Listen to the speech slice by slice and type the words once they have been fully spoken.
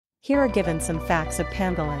Here are given some facts of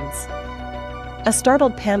pangolins. A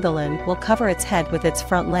startled pangolin will cover its head with its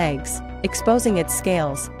front legs, exposing its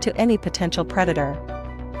scales to any potential predator.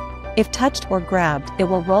 If touched or grabbed, it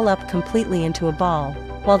will roll up completely into a ball,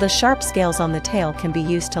 while the sharp scales on the tail can be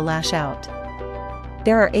used to lash out.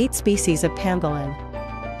 There are 8 species of pangolin.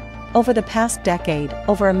 Over the past decade,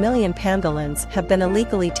 over 1 million pangolins have been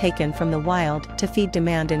illegally taken from the wild to feed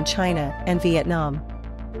demand in China and Vietnam.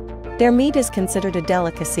 Their meat is considered a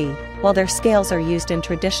delicacy, while their scales are used in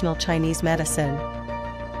traditional Chinese medicine.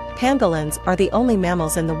 Pangolins are the only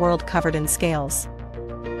mammals in the world covered in scales.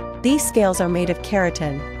 These scales are made of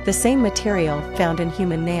keratin, the same material found in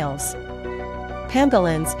human nails.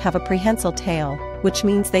 Pangolins have a prehensile tail, which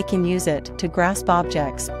means they can use it to grasp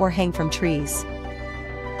objects or hang from trees.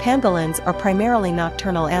 Pangolins are primarily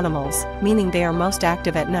nocturnal animals, meaning they are most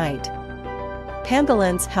active at night.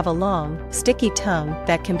 Pangolins have a long, sticky tongue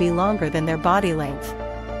that can be longer than their body length.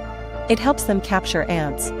 It helps them capture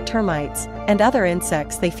ants, termites, and other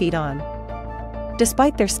insects they feed on.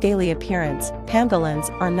 Despite their scaly appearance, pangolins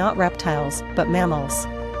are not reptiles but mammals.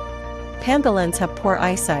 Pangolins have poor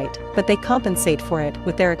eyesight, but they compensate for it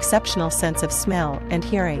with their exceptional sense of smell and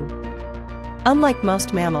hearing. Unlike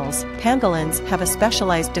most mammals, pangolins have a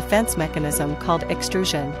specialized defense mechanism called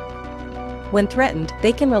extrusion. When threatened,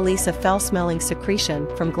 they can release a foul-smelling secretion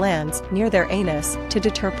from glands near their anus to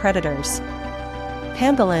deter predators.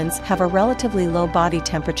 Pangolins have a relatively low body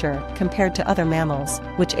temperature compared to other mammals,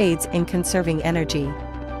 which aids in conserving energy.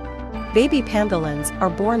 Baby pangolins are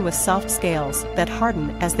born with soft scales that harden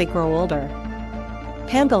as they grow older.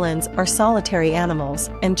 Pangolins are solitary animals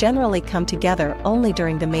and generally come together only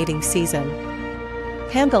during the mating season.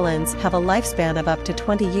 Pangolins have a lifespan of up to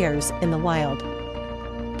 20 years in the wild.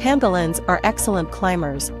 Pangolins are excellent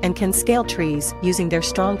climbers and can scale trees using their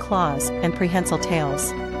strong claws and prehensile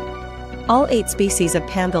tails. All 8 species of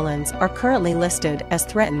pangolins are currently listed as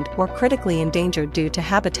threatened or critically endangered due to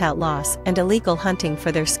habitat loss and illegal hunting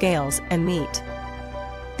for their scales and meat.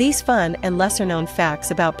 These fun and lesser-known facts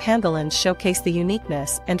about pangolins showcase the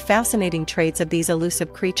uniqueness and fascinating traits of these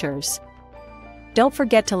elusive creatures. Don't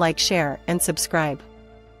forget to like, share, and subscribe.